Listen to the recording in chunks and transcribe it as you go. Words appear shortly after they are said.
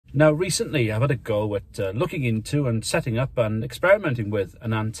Now recently I've had a go at looking into and setting up and experimenting with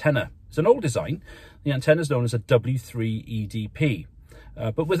an antenna. It's an old design. The antenna is known as a W3 EDP,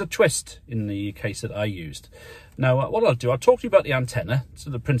 but with a twist in the case that I used. Now what I'll do, I'll talk to you about the antenna, so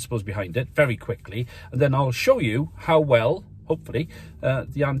the principles behind it very quickly, and then I'll show you how well, hopefully,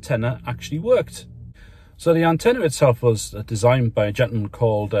 the antenna actually worked. So the antenna itself was designed by a gentleman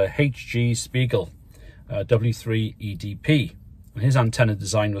called H.G. Spiegel, W3 EDP. And his antenna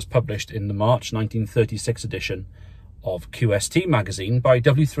design was published in the March 1936 edition of QST magazine by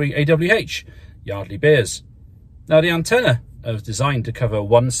W3AWH, Yardley Bears. Now the antenna was designed to cover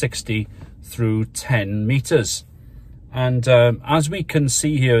 160 through 10 meters. And as we can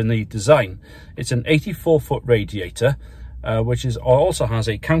see here in the design, it's an 84-foot radiator, which also has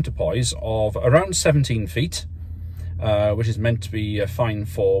a counterpoise of around 17 feet, which is meant to be fine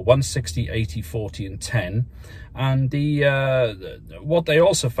for 160, 80, 40 and 10. And what they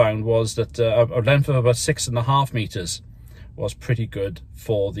also found was that a length of about 6.5 meters was pretty good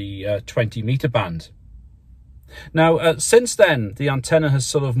for the 20 meter band. Now, since then, the antenna has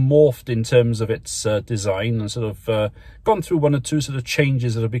sort of morphed in terms of its design and sort of gone through one or two sort of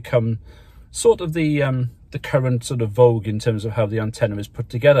changes that have become sort of the current sort of vogue in terms of how the antenna is put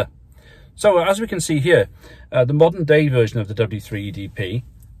together. So as we can see here, the modern day version of the W3 EDP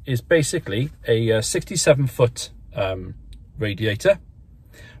is basically a 67-foot radiator,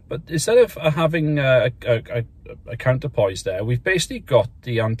 but instead of having a counterpoise there, we've basically got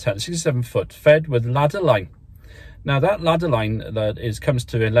the antenna 67-foot fed with ladder line. Now that ladder line comes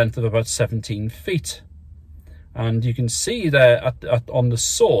to a length of about 17 feet. And you can see there on the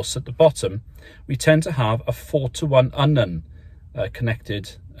source at the bottom, we tend to have a 4-to-1 unknown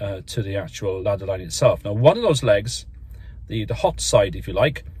connected to the actual ladder line itself. Now one of those legs, the hot side if you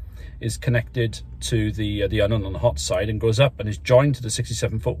like, is connected to the unknown on the hot side and goes up and is joined to the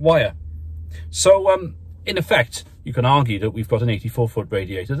 67-foot wire. So in effect, you can argue that we've got an 84-foot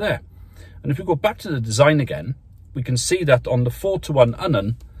radiator there. And if we go back to the design again, we can see that on the 4-to-1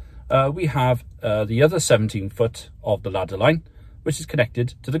 unknown, we have the other 17-foot of the ladder line, which is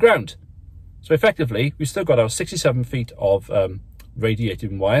connected to the ground. So effectively, we've still got our 67 feet of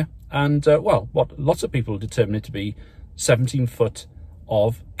radiating wire and, well, what lots of people determine it to be 17 foot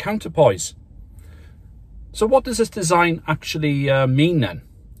of counterpoise. So what does this design actually mean then?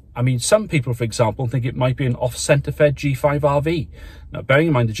 I mean, some people, for example, think it might be an off-center fed G5RV. Now, bearing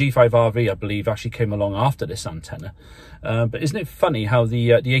in mind the G5RV, I believe, actually came along after this antenna. But isn't it funny how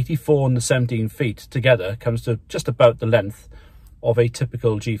the 84 and the 17 feet together comes to just about the length of a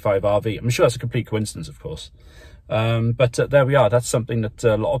typical G5RV? I'm sure that's a complete coincidence, of course. But there we are. That's something that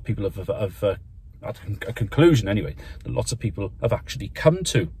a lot of people have at a conclusion anyway, that lots of people have actually come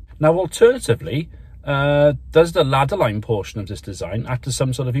to. Now, alternatively, does the ladder line portion of this design act as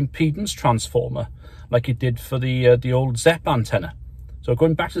some sort of impedance transformer like it did for the old ZEP antenna? So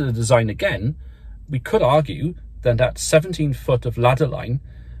going back to the design again, we could argue then that 17 foot of ladder line,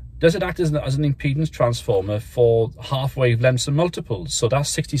 does it act as an impedance transformer for half wavelengths and multiples? So that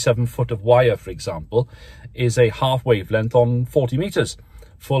 67 foot of wire, for example, is a half wavelength on 40 meters,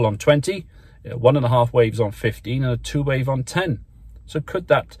 full on 20, 1.5 waves on 15 and a 2 wave on 10. So could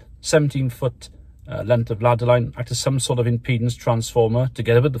that 17 foot length of ladder line act as some sort of impedance transformer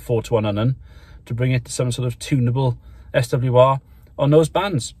together with the 4-to-1 unknown to bring it to some sort of tunable SWR on those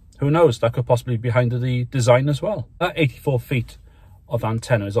bands? Who knows? That could possibly be behind the design as well. That 84 feet of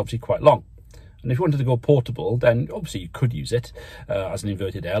antenna is obviously quite long. And if you wanted to go portable, then obviously you could use it as an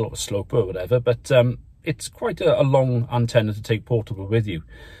inverted L or a sloper or whatever, but it's quite a long antenna to take portable with you.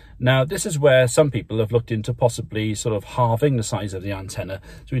 Now, this is where some people have looked into possibly sort of halving the size of the antenna.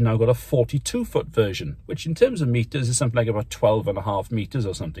 So we've now got a 42-foot version, which in terms of meters is something like about 12.5 meters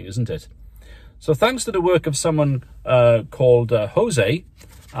or something, isn't it? So thanks to the work of someone called Jose,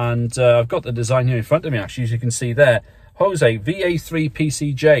 and I've got the design here in front of me, actually, as you can see there, Jose,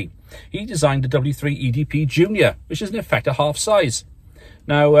 VA3PCJ. He designed the W3 EDP Junior, which is in effect a half size.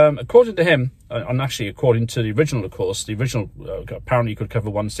 Now, according to him, and actually according to the original, of course, the original apparently could cover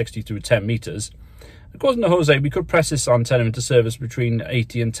 160 through 10 meters. According to Jose, we could press this antenna into service between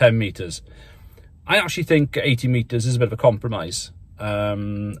 80 and 10 meters. I actually think 80 meters is a bit of a compromise for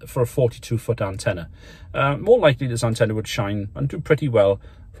a 42-foot antenna. More likely, this antenna would shine and do pretty well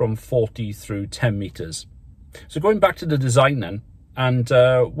from 40 through 10 meters. So going back to the design then, and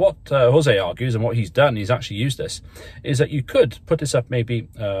what Jose argues and what he's done, he's actually used this, is that you could put this up maybe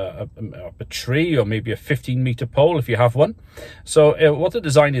up a tree or maybe a 15-meter pole if you have one. So what the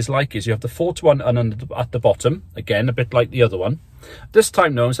design is like is you have the 4-to-1 unknown at the bottom, again, a bit like the other one. This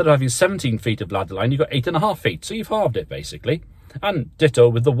time, though, instead of having 17 feet of ladder line, you've got 8.5 feet, so you've halved it, basically. And ditto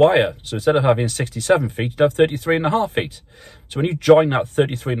with the wire. So instead of having 67 feet, you'd have 33.5 feet. So when you join that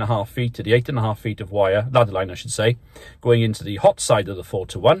 33.5 feet to the 8.5 feet of wire, ladder line I should say, going into the hot side of the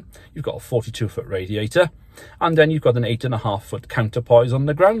 4-to-1, you've got a 42-foot radiator. And then you've got an 8.5-foot counterpoise on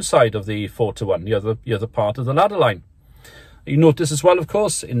the ground side of the 4-to-1, the other part of the ladder line. You notice as well, of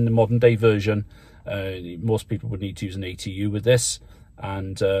course, in the modern day version, most people would need to use an ATU with this,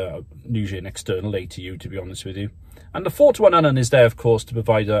 and usually an external ATU, to be honest with you. And the 4-to-1 Unun is there, of course, to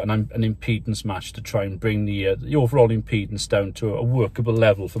provide an impedance match to try and bring the overall impedance down to a workable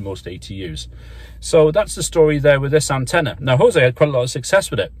level for most ATUs. So that's the story there with this antenna. Now, Jose had quite a lot of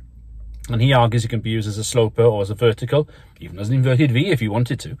success with it. And he argues it can be used as a sloper or as a vertical, even as an inverted V if you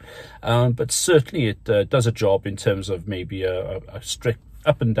wanted to. But certainly it does a job in terms of maybe a strict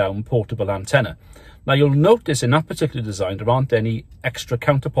up and down portable antenna. Now you'll notice in that particular design there aren't any extra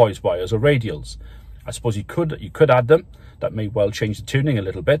counterpoise wires or radials. I suppose you could add them. That may well change the tuning a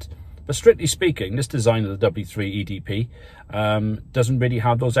little bit. But strictly speaking, this design of the W3 EDP doesn't really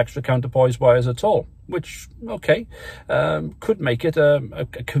have those extra counterpoise wires at all, which, okay, could make it a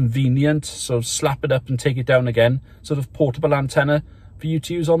convenient sort of slap it up and take it down again sort of portable antenna for you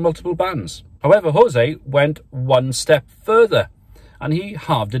to use on multiple bands. However, Jose went one step further and he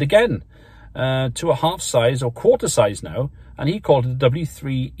halved it again to a half size or quarter size now, and he called it the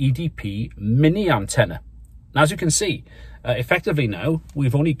W3 EDP mini antenna. Now, as you can see, effectively now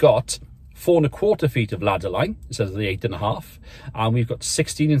we've only got 4.25 feet of ladder line instead of the 8.5, and we've got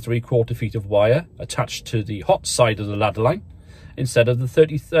 16.75 feet of wire attached to the hot side of the ladder line instead of the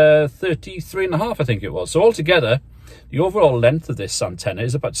 33.5, I think it was. So altogether, the overall length of this antenna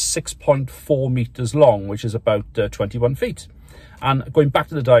is about 6.4 meters long, which is about 21 feet. And going back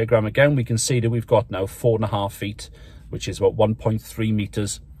to the diagram again, we can see that we've got now 4.5 feet, which is about 1.3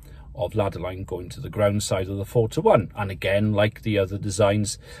 meters of ladder line going to the ground side of the 4-to-1. And again, like the other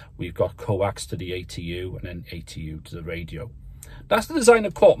designs, we've got coax to the ATU and then ATU to the radio. That's the design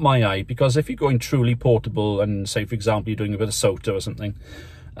that caught my eye, because if you're going truly portable and say, for example, you're doing a bit of SOTA or something,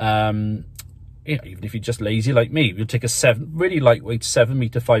 you know, even if you're just lazy like me, you'll take a really lightweight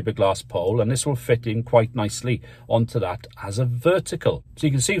 7-meter fiberglass pole, and this will fit in quite nicely onto that as a vertical. So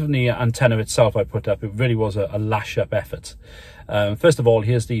you can see from the antenna itself I put up, it really was a lash up effort. First of all,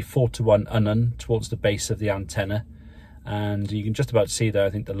 here's the 4-to-1 Unun towards the base of the antenna, and you can just about see there, I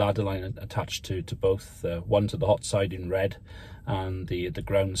think, the ladder line attached to both, one to the hot side in red and the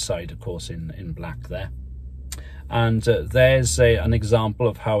ground side, of course, in black there. And there's an example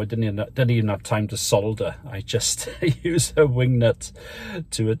of how I didn't even have time to solder. I just used a wing nut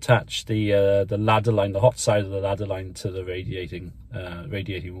to attach the ladder line, the hot side of the ladder line, to the radiating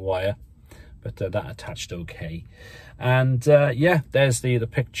wire. But that attached okay. And yeah, there's the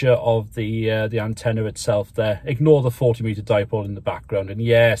picture of the antenna itself there. Ignore the 40-meter dipole in the background. And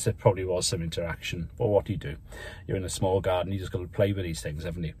yes, it probably was some interaction. Well, what do you do? You're in a small garden. You just got to play with these things,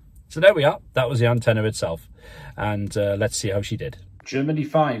 haven't you? So there we are. That was the antenna itself. And let's see how she did. Germany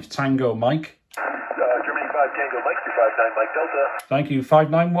 5, Tango Mike. Germany 5, Tango Mike, 259 Mike Delta. Thank you,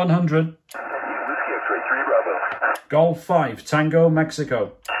 59100. Whiskey X-ray 3 Bravo. Golf 5, Tango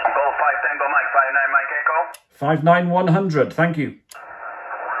Mexico. Golf 5, Tango Mike, 59 Mike Echo. 59100, thank you.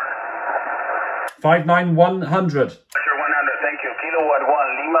 59100. Roger 100, thank you. Kilo 1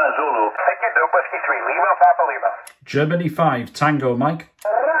 Lima Zulu. Thank you, Whiskey 3 Lima, Papa Lima. Germany 5, Tango Mike.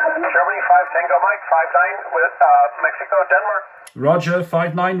 Germany 5, Tango Mike, 59 with Mexico, Denmark. Roger,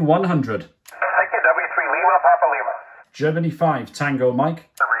 59100. Thank you, W3 Lima, Papa Lima. Germany 5, Tango Mike.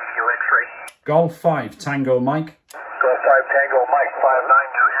 Radio X-ray. Golf 5, Tango Mike. Golf 5, Tango Mike, 59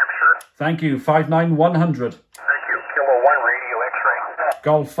 New Hampshire. Thank you, 59100. Thank you, Kilo 1 Radio X-ray.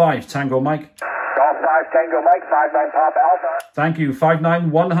 Golf 5, Tango Mike. Golf 5, Tango Mike, 59 Papa Alpha. Thank you,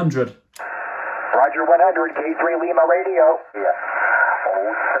 59100. Roger 100, K3 Lima Radio. Yeah.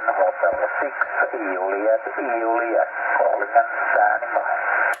 Ocean Hotel 6, Elias, calling at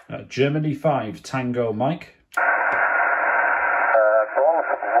standby. Germany 5, Tango Mike. Golf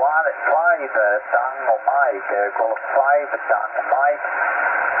 5, Tango Mike, Golf 5, Tango Mike.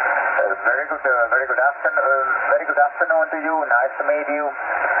 Very good afternoon to you. Nice to meet you.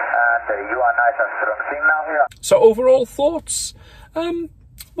 And you are nice and strong team now here. So overall thoughts?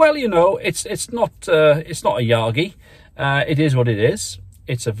 Well, you know, it's not a Yagi. It is what it is.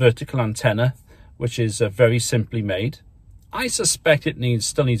 It's a vertical antenna, which is very simply made. I suspect it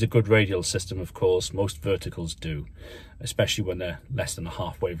still needs a good radial system, of course. Most verticals do, especially when they're less than a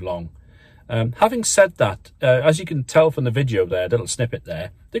half wave long. Having said that, as you can tell from the video there, little snippet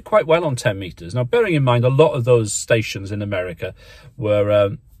there, did quite well on 10 meters. Now, bearing in mind, a lot of those stations in America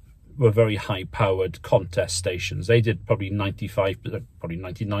were were very high-powered contest stations. They did probably 95, probably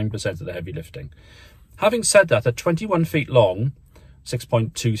 99% of the heavy lifting. Having said that, at 21 feet long,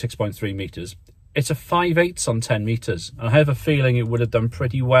 6.2, 6.3 metres, it's a 5/8 on 10 metres. I have a feeling it would have done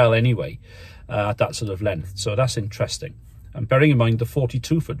pretty well anyway at that sort of length. So that's interesting. And bearing in mind the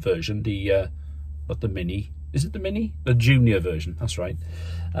 42-foot version, not the mini, is it the mini? The junior version, that's right.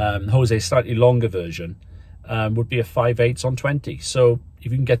 Jose's slightly longer version would be a 5/8 on 20. So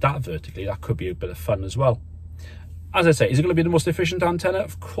if you can get that vertically, that could be a bit of fun as well. As I say, is it going to be the most efficient antenna?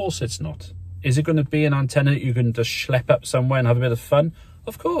 Of course it's not. Is it going to be an antenna that you can just schlep up somewhere and have a bit of fun?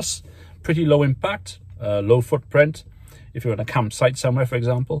 Of course. Pretty low impact, low footprint. If you're on a campsite somewhere, for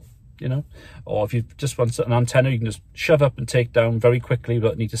example, you know, or if you just want an antenna you can just shove up and take down very quickly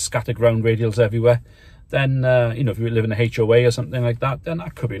without need to scatter ground radials everywhere, then, you know, if you live in a HOA or something like that, then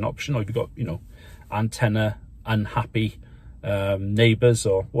that could be an option. Or if you've got, you know, antenna unhappy neighbours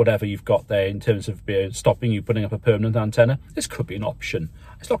or whatever you've got there in terms of stopping you putting up a permanent antenna, this could be an option.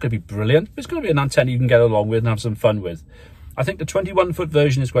 It's not going to be brilliant, but it's going to be an antenna you can get along with and have some fun with. I think the 21-foot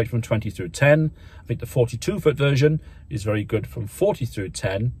version is great from 20 through 10. I think the 42-foot version is very good from 40 through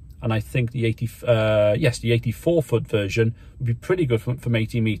 10. And I think the 84-foot version would be pretty good from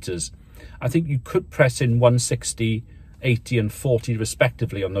 80 metres. I think you could press in 160, 80 and 40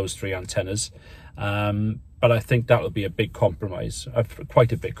 respectively on those three antennas. But I think that would be a big compromise,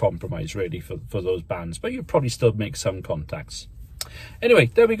 quite a big compromise really for those bands. But you'd probably still make some contacts. Anyway,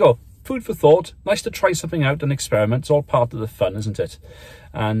 there we go. Food for thought. Nice to try something out and experiment. It's all part of the fun, isn't it?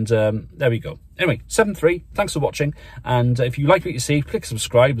 And there we go. Anyway, 7.3. Thanks for watching. And if you like what you see, click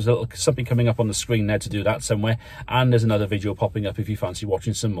subscribe. There's a little something coming up on the screen there to do that somewhere. And there's another video popping up if you fancy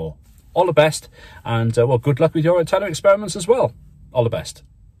watching some more. All the best. And well, good luck with your antenna experiments as well. All the best.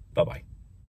 Bye-bye.